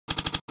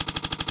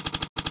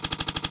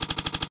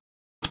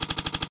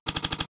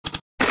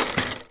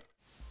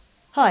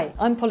Hi,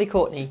 I'm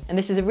Courtney, and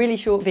this is a really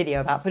short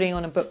video about putting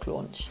on a book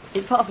launch.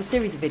 It's part of a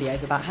series of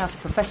videos about how to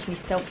professionally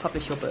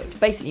self-publish your book. It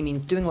basically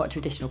means doing what a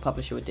traditional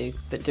publisher would do,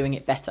 but doing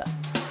it better.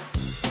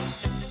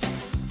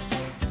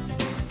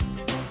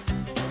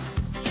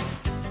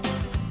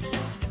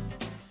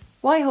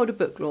 Why hold a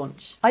book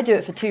launch? I do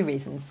it for two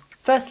reasons.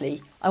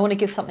 Firstly, I want to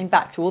give something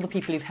back to all the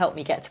people who've helped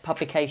me get to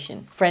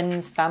publication.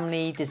 Friends,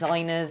 family,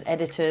 designers,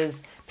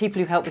 editors,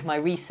 people who helped with my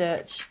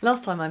research.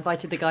 Last time I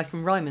invited the guy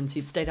from Ryman's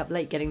who'd stayed up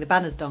late getting the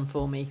banners done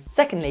for me.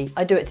 Secondly,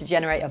 I do it to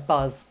generate a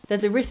buzz.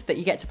 There's a risk that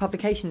you get to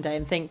publication day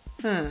and think,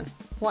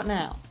 what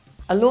now?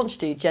 A launch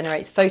do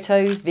generates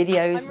photos,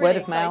 videos, word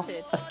of mouth,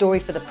 a story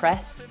for the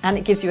press, and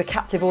it gives you a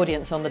captive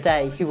audience on the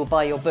day who will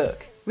buy your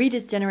book.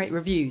 Readers generate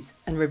reviews,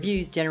 and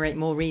reviews generate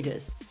more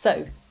readers.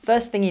 So,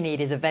 first thing you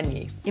need is a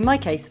venue. In my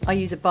case, I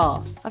use a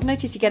bar. I've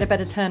noticed you get a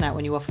better turnout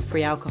when you offer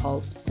free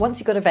alcohol. Once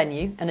you've got a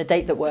venue and a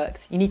date that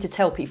works, you need to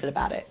tell people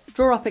about it.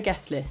 Draw up a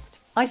guest list.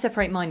 I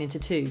separate mine into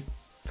two: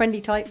 friendly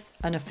types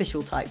and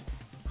official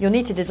types. You'll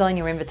need to design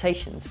your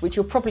invitations, which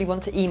you'll probably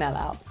want to email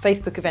out.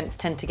 Facebook events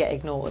tend to get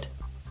ignored.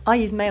 I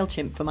use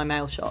MailChimp for my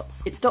mail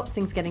shots. It stops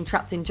things getting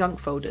trapped in junk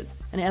folders,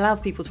 and it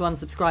allows people to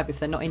unsubscribe if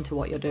they're not into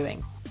what you're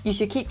doing. You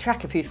should keep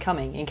track of who's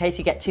coming in case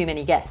you get too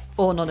many guests,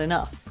 or not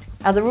enough.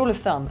 As a rule of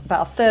thumb,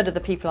 about a third of the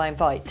people I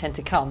invite tend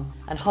to come,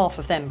 and half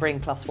of them bring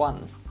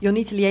 +1s. You'll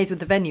need to liaise with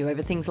the venue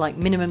over things like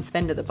minimum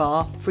spend at the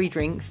bar, free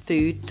drinks,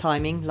 food,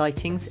 timing,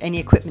 lightings, any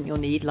equipment you'll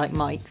need like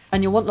mics,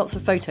 and you'll want lots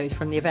of photos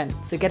from the event,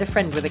 so get a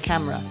friend with a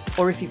camera,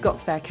 or if you've got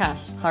spare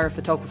cash, hire a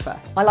photographer.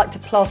 I like to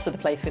plaster the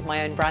place with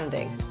my own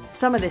branding.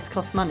 Some of this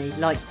costs money,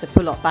 like the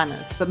pull-up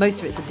banners, but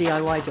most of it's a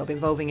DIY job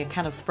involving a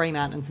can of spray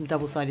mount and some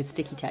double-sided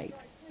sticky tape.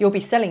 You'll be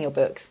selling your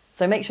books,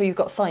 so make sure you've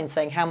got signs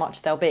saying how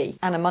much they'll be,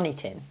 and a money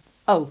tin.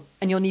 Oh,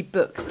 and you'll need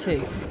books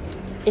too.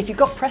 If you've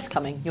got press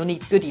coming, you'll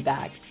need goodie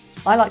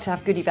bags. I like to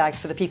have goodie bags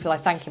for the people I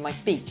thank in my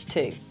speech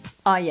too.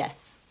 Ah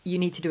yes, you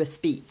need to do a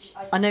speech.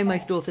 I know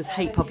most authors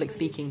hate public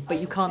speaking, but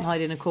you can't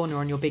hide in a corner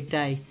on your big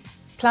day.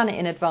 Plan it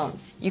in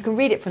advance. You can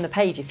read it from the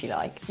page if you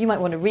like. You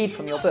might want to read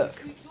from your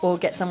book, or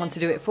get someone to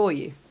do it for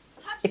you.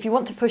 If you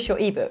want to push your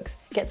ebooks,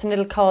 get some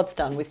little cards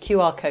done with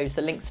QR codes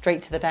that link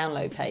straight to the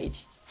download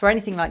page. For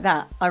anything like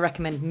that, I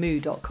recommend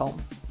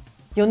moo.com.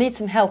 You'll need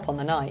some help on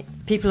the night.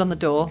 People on the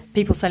door,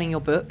 people selling your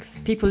books,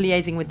 people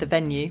liaising with the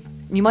venue,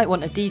 and you might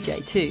want a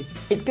DJ too.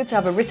 It's good to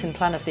have a written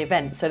plan of the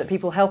event so that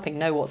people helping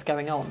know what's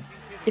going on.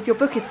 If your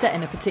book is set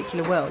in a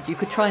particular world, you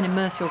could try and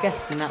immerse your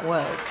guests in that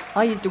world.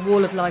 I used a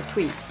wall of live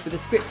tweets with a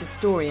scripted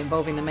story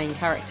involving the main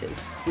characters,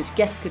 which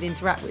guests could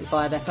interact with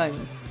via their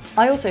phones.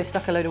 I also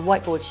stuck a load of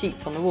whiteboard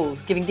sheets on the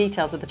walls, giving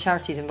details of the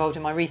charities involved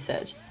in my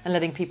research and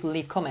letting people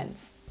leave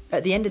comments.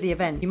 At the end of the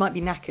event, you might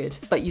be knackered,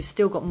 but you've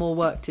still got more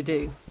work to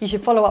do. You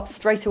should follow up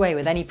straight away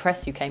with any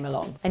press who came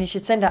along, and you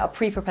should send out a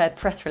pre-prepared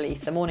press release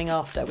the morning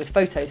after with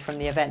photos from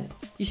the event.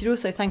 You should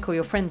also thank all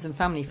your friends and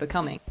family for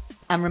coming,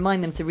 and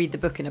remind them to read the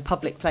book in a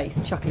public place,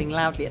 chuckling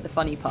loudly at the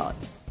funny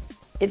parts.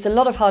 It's a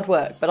lot of hard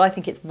work, but I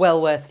think it's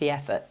well worth the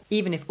effort,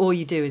 even if all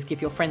you do is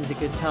give your friends a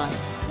good time.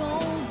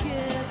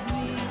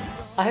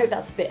 I hope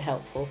that's a bit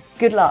helpful.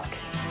 Good luck!